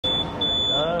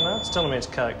telling me it's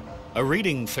coke. A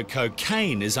reading for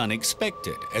cocaine is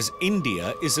unexpected, as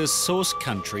India is a source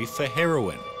country for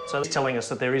heroin. So it's telling us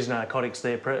that there is narcotics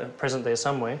there present there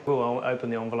somewhere. We'll open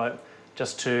the envelope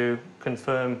just to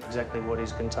confirm exactly what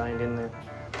is contained in there.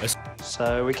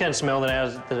 So we can smell now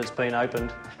that it's been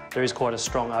opened. There is quite a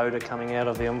strong odour coming out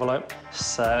of the envelope.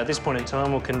 So at this point in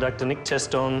time, we'll conduct a nick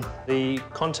test on the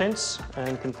contents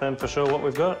and confirm for sure what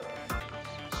we've got.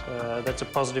 So that's a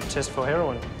positive test for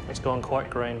heroin. It's gone quite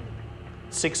green.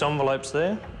 6 envelopes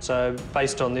there. So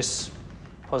based on this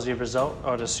positive result,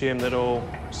 I'd assume that all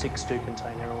 6 do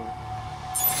contain heroin.